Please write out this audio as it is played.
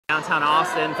Downtown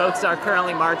Austin, folks are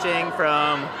currently marching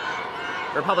from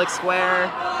Republic Square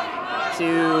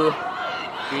to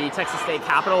the Texas State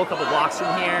Capitol, a couple blocks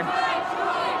from here.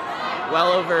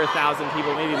 Well over 1,000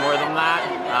 people, maybe more than that.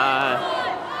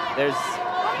 There's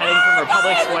heading from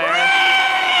Republic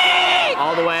Square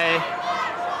all the way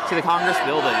to the Congress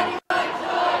building.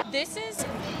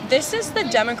 This is the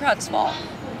Democrats' fault.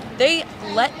 They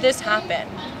let this happen.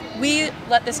 We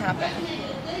let this happen.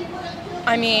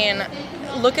 I mean,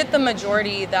 look at the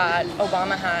majority that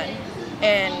Obama had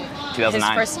in 2009. his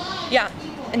first. Yeah,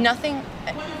 nothing.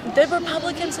 The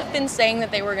Republicans have been saying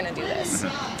that they were going to do this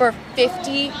for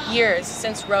 50 years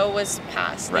since Roe was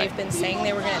passed. Right. They've been saying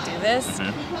they were going to do this,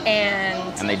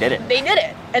 And they did it. They did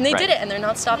it, and they Right. did it, and they're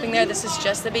not stopping there. This is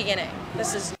just the beginning.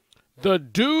 This is. The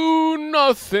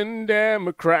do-nothing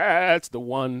Democrats, the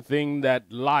one thing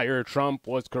that liar Trump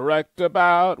was correct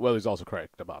about. Well, he's also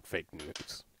correct about fake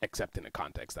news, except in the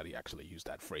context that he actually used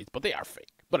that phrase, but they are fake.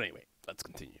 But anyway, let's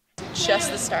continue. Just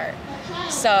the start.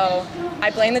 So I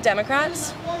blame the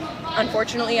Democrats.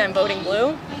 Unfortunately, I'm voting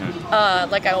blue.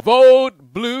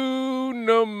 Vote blue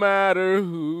no matter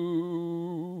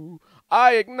who.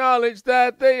 I acknowledge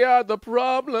that they are the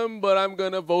problem, but I'm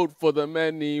going to vote for them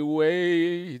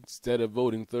anyway instead of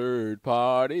voting third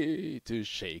party to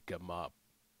shake them up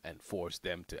and force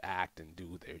them to act and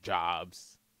do their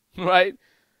jobs. Right?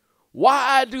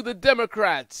 Why do the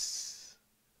Democrats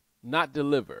not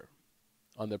deliver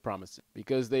on their promises?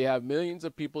 Because they have millions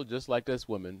of people just like this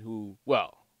woman who,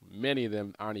 well, many of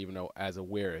them aren't even as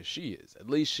aware as she is. At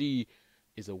least she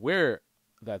is aware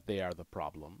that they are the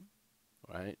problem,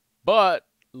 right? But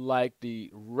like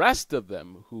the rest of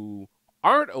them who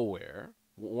aren't aware,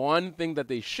 one thing that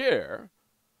they share,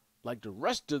 like the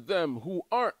rest of them who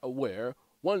aren't aware,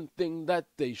 one thing that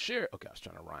they share, okay, I was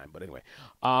trying to rhyme, but anyway,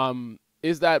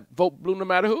 is that vote blue no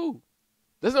matter who.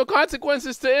 There's no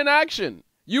consequences to inaction.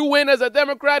 You win as a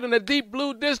Democrat in a deep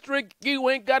blue district, you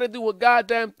ain't got to do a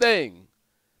goddamn thing.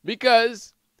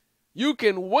 Because you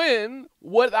can win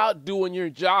without doing your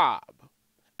job.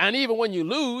 And even when you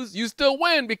lose, you still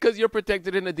win because you're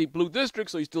protected in a deep blue district,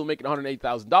 so you're still making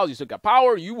 $108,000. You still got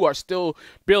power. You are still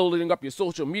building up your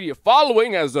social media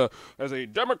following as a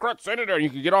Democrat senator.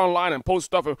 You can get online and post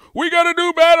stuff. And, we got to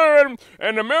do better,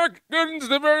 and Americans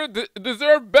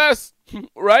deserve best,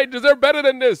 right? Deserve better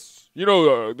than this. You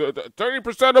know, the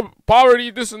 30% of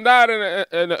poverty, this and that,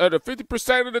 and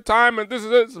 50% of the time, and this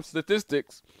is some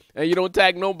statistics. And you don't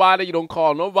tag nobody. You don't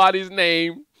call nobody's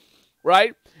name,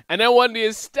 right? And then when the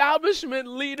establishment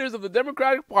leaders of the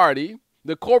Democratic Party,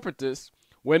 the corporatists,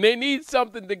 when they need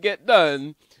something to get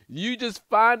done, you just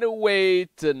find a way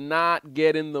to not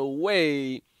get in the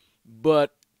way,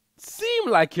 but seem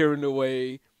like you're in the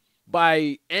way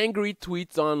by angry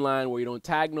tweets online where you don't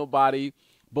tag nobody.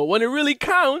 But when it really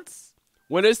counts,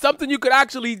 when there's something you could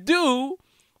actually do,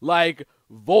 like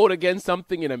vote against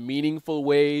something in a meaningful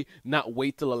way, not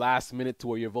wait till the last minute to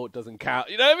where your vote doesn't count.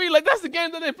 You know what I mean? Like, that's the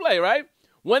game that they play, right?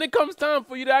 When it comes time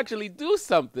for you to actually do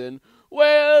something,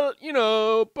 well, you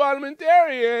know,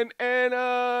 parliamentarian, and,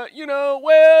 you know,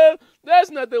 well,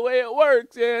 that's not the way it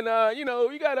works, and, you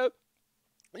know, you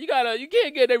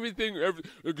can't get everything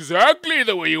exactly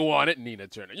the way you want it, Nina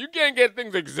Turner. You can't get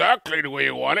things exactly the way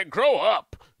you want it. Grow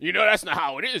up. You know, that's not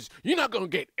how it is. You're not going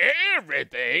to get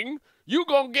everything. You're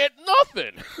going to get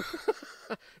nothing.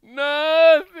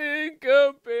 Nothing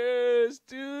compares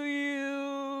to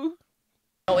you.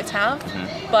 Always have,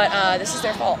 but this is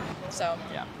their fault. So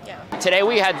yeah. Today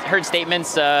we had heard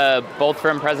statements both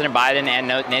from President Biden and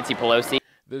Nancy Pelosi.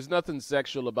 There's nothing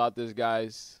sexual about this,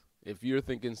 guys. If you're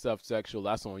thinking stuff sexual,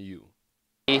 that's on you.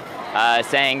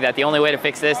 Saying that the only way to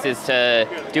fix this is to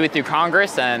do it through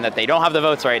Congress and that they don't have the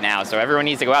votes right now. So everyone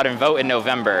needs to go out and vote in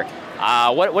November.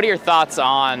 What are your thoughts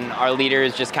on our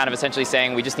leaders just kind of essentially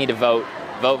saying we just need to vote,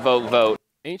 vote, vote, vote?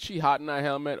 Ain't she hot in that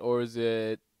helmet, or is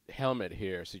it helmet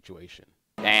hair situation?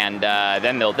 And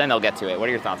then they'll get to it. What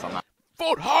are your thoughts on that?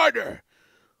 Vote harder.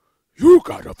 You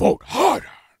gotta vote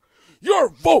harder. Your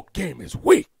vote game is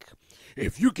weak.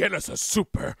 If you get us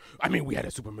we had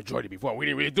a super majority before. We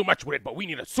didn't really do much with it, but we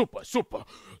need a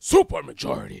super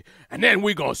majority. And then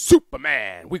we gonna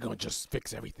Superman. We gonna just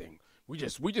fix everything. We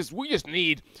just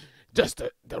need just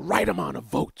the right amount of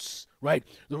votes, right?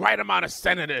 The right amount of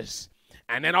senators.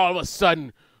 And then all of a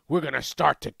sudden, we're gonna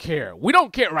start to care. We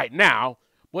don't care right now.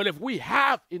 But if we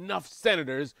have enough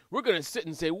senators, we're going to sit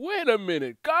and say, wait a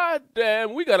minute,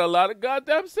 goddamn, we got a lot of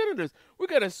goddamn senators. We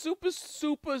got a super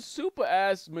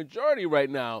ass majority right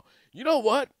now. You know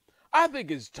what? I think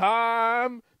it's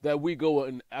time that we go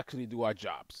and actually do our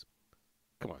jobs.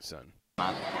 Come on, son.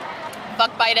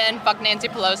 Fuck Biden, fuck Nancy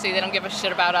Pelosi. They don't give a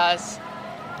shit about us.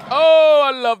 Oh,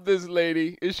 I love this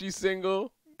lady. Is she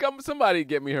single? Come, somebody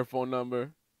get me her phone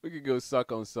number. We could go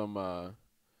suck on some,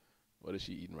 what is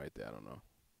she eating right there? I don't know.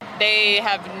 They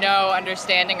have no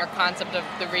understanding or concept of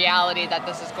the reality that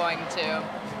this is going to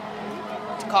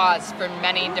cause for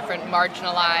many different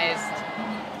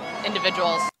marginalized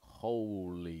individuals.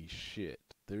 Holy shit.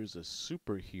 There's a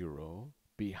superhero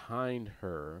behind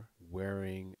her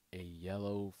wearing a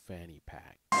yellow fanny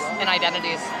pack. And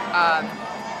identities.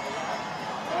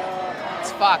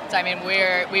 It's fucked. I mean,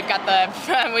 we've got a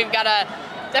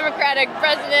Democratic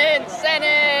president,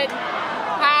 Senate,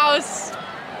 House.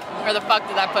 Where the fuck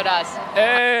did that put us?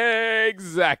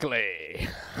 Exactly.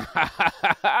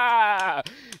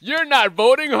 You're not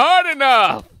voting hard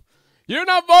enough. You're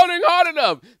not voting hard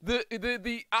enough.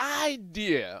 The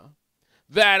idea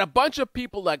that a bunch of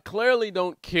people that clearly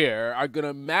don't care are going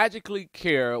to magically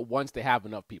care once they have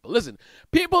enough people. Listen,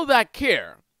 people that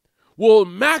care will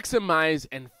maximize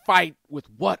and fight with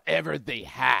whatever they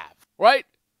have, right?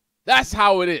 That's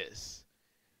how it is.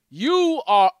 You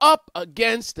are up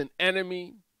against an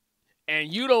enemy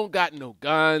and you don't got no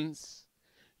guns.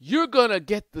 You're going to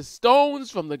get the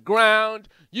stones from the ground.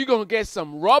 You're going to get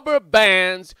some rubber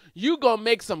bands. You're going to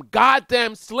make some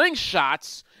goddamn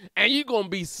slingshots, and you're going to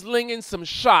be slinging some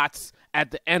shots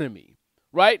at the enemy,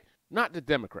 right? Not the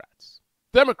Democrats.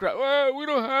 Democrat, well, we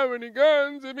don't have any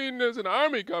guns. I mean, there's an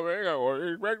army coming.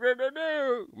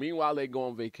 Meanwhile, they go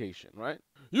on vacation, right?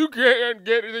 You can't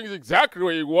get things exactly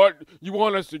what you want. You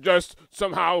want us to just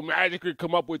somehow magically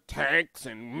come up with tanks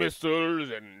and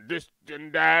missiles and this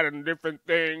and that and different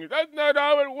things. That's not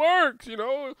how it works, you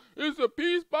know. It's a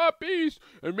piece by piece.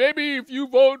 And maybe if you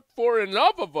vote for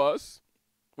enough of us,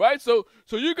 right? So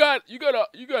you got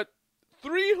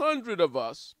 300 of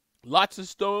us. Lots of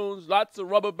stones, lots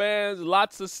of rubber bands,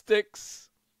 lots of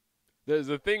sticks. There's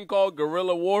a thing called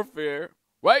guerrilla warfare,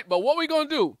 right? But what we gonna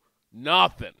do?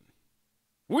 Nothing.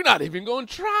 We're not even going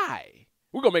to try.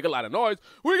 We're going to make a lot of noise.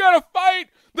 We got to fight.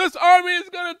 This army is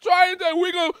going to try and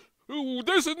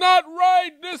this is not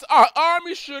right. Our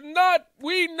army should not.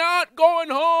 We not going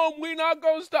home. We not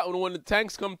going to stop. When the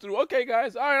tanks come through, okay,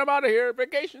 guys, all right, I'm out of here.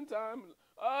 Vacation time.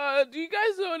 Do you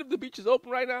guys know if the beach is open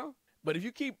right now? But if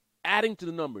you keep adding to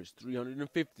the numbers,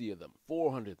 350 of them,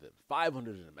 400 of them,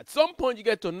 500 of them, at some point you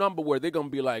get to a number where they're going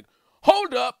to be like,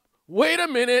 hold up, wait a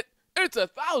minute, it's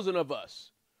 1,000 of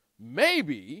us.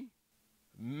 Maybe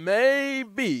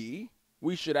we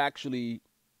should actually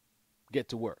get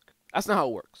to work. That's not how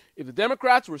it works. If the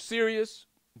Democrats were serious,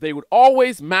 they would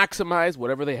always maximize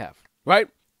whatever they have, right?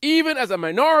 Even as a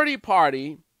minority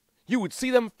party, you would see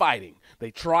them fighting.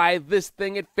 They try this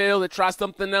thing, it failed. They try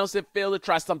something else, it failed. They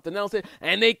try something else,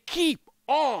 and they keep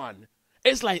on.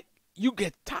 It's like you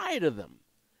get tired of them.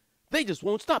 They just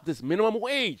won't stop. This minimum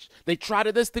wage. They tried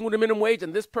this thing with the minimum wage,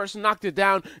 and this person knocked it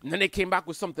down, and then they came back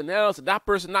with something else, and that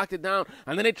person knocked it down,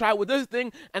 and then they tried with this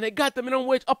thing, and they got the minimum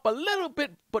wage up a little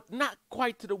bit, but not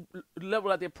quite to the level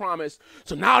that they promised.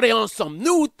 So now they're on some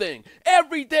new thing.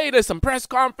 Every day there's some press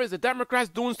conference, the Democrats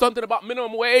doing something about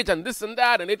minimum wage and this and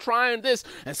that, and they're trying this,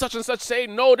 and such say,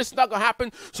 no, this is not going to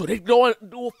happen. So they go and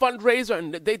do a fundraiser,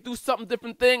 and they do something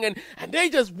different thing, and they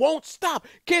just won't stop.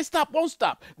 Can't stop, won't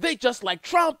stop. They just like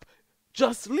Trump.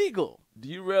 Just legal. Do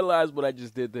you realize what I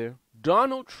just did there?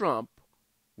 Donald Trump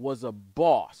was a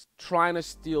boss trying to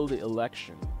steal the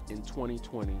election in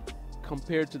 2020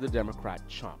 compared to the Democrat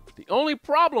Trump. The only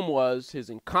problem was his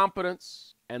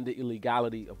incompetence and the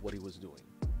illegality of what he was doing,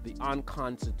 the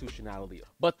unconstitutionality.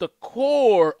 But the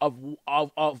core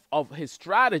of his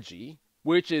strategy,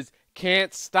 which is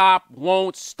can't stop,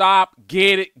 won't stop,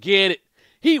 get it.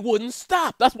 He wouldn't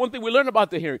stop. That's one thing we learned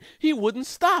about the hearing. He wouldn't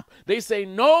stop. They say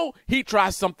no, he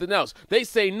tries something else. They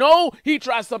say no, he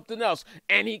tries something else.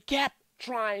 And he kept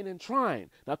trying and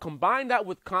trying. Now combine that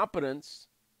with competence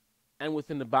and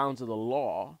within the bounds of the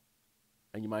law,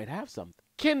 and you might have something.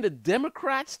 Can the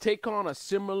Democrats take on a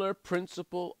similar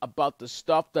principle about the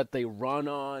stuff that they run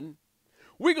on?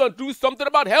 We're going to do something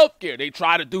about health care. They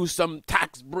try to do some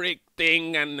tax break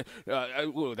thing, and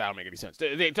well, that don't make any sense.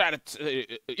 They try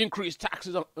to increase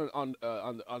taxes on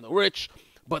the rich,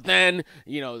 but then,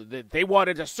 you know, they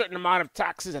wanted a certain amount of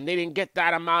taxes, and they didn't get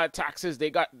that amount of taxes. They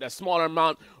got a smaller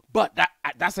amount, but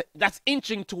that's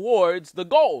inching towards the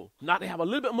goal. Now they have a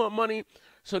little bit more money,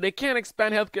 so they can't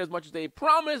expand healthcare as much as they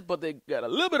promised, but they get a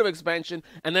little bit of expansion,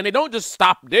 and then they don't just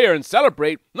stop there and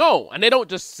celebrate. No, and they don't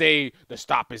just say the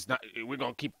stop is not, we're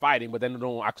going to keep fighting, but then they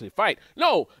don't actually fight.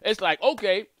 No, it's like,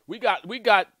 okay, we got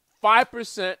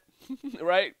 5%,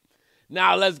 right?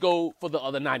 Now let's go for the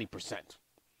other 90%,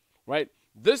 right?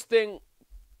 This thing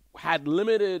had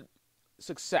limited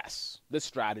success, this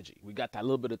strategy. We got that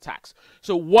little bit of tax.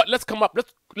 So what? Let's come up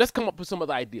with some of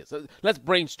the ideas. Let's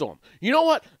brainstorm. You know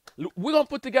what? We're gonna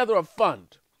put together a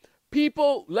fund.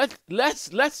 People,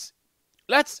 let's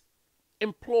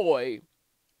employ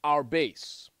our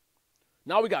base.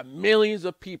 Now we got millions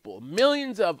of people,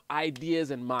 millions of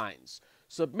ideas and minds.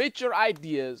 Submit your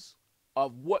ideas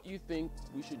of what you think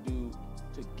we should do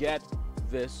to get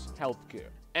this healthcare.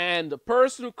 And the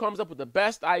person who comes up with the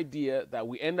best idea that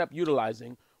we end up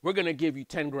utilizing, we're going to give you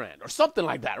 10 grand or something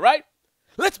like that, right?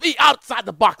 Let's be outside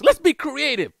the box. Let's be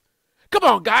creative. Come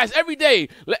on, guys. Every day,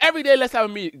 let's have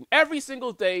a meeting. Every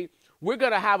single day, we're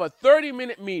going to have a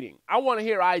 30-minute meeting. I want to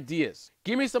hear ideas.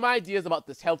 Give me some ideas about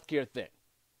this healthcare thing,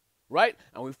 right?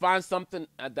 And we find something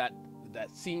that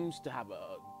seems to have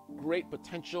a great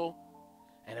potential,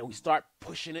 and then we start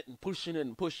pushing it and pushing it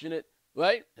and pushing it.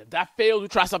 Right? If that fails, we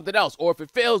try something else. Or if it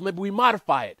fails, maybe we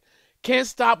modify it. Can't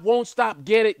stop, won't stop,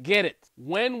 get it, get it.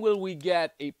 When will we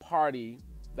get a party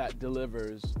that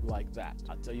delivers like that?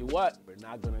 I'll tell you what, we're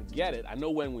not going to get it. I know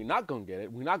when we're not going to get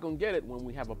it. We're not going to get it when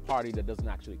we have a party that doesn't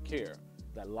actually care,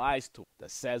 that lies to,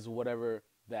 that says whatever,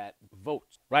 that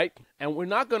votes, right? And we're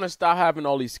not going to stop having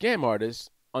all these scam artists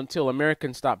until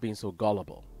Americans stop being so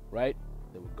gullible, right?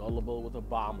 They were gullible with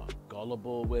Obama,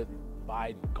 gullible with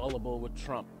Biden, gullible with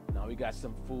Trump. Now we got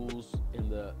some fools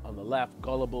on the left,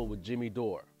 gullible with Jimmy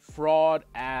Dore. Fraud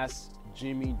ass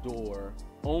Jimmy Dore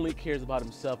only cares about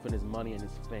himself and his money and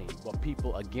his fame. But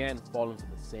people again fall into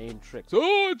the same tricks.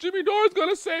 Oh, Jimmy Dore's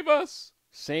gonna save us.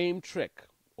 Same trick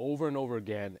over and over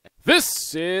again.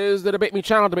 This is the Debate Me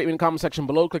channel. Debate me in the comment section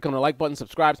below. Click on the like button,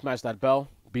 subscribe, smash that bell.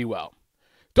 Be well.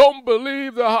 Don't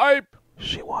believe the hype.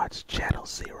 She watched Channel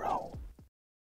Zero.